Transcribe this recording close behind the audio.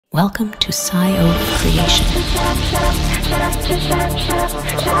Welcome to Sci-O Creation. We try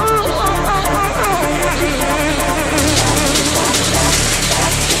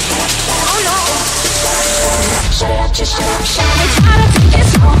to take it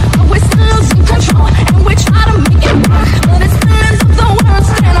slow, but we're still losing control, and we try to make it work, but it's millions of the world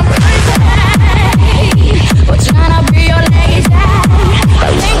stand up crazy. We're trying to be your lady.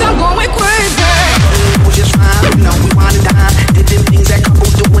 I think I'm going crazy. It was just fine, you know, we wine and dine. Did them things that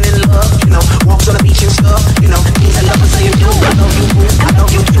couples doing in love, you know, walks on the beach and stuff, you know, things that lovers saying do. I love you, boo, I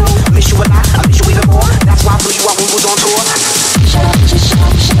love you too. I miss you a lot, I miss you even more. That's why I blew you out when we was on tour. Shut up, just shut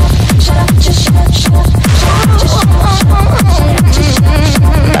up, shut up, shut up, just shut up, shut up, shut up, just shut up, shut up, just shut up,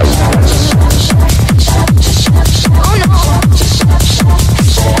 shut up, just shut up, shut up, shut up, just shut up, shut up, oh no, just shut up, shut up,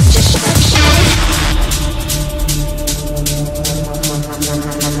 shut up, just shut up, shut up.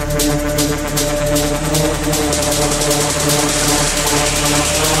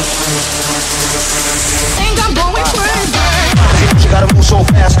 Think I'm going crazy. You gotta move so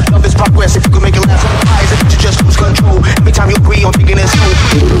fast, love is progress. If you could make it last, why is it that you just lose control? Every time you agree on thinking it's you.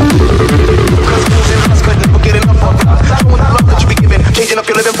 Cause losing us could never get enough of love. Showing the love that you be giving, changing up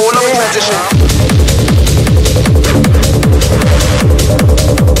your living for a loving transition.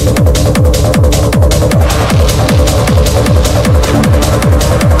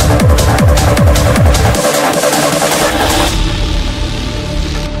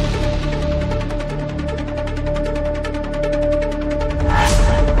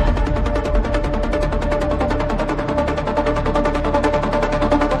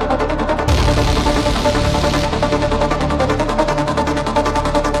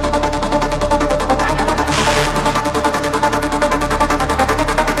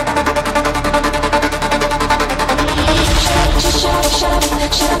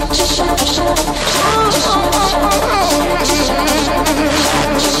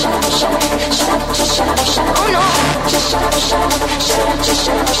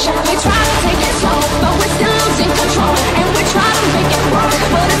 We try to take it slow,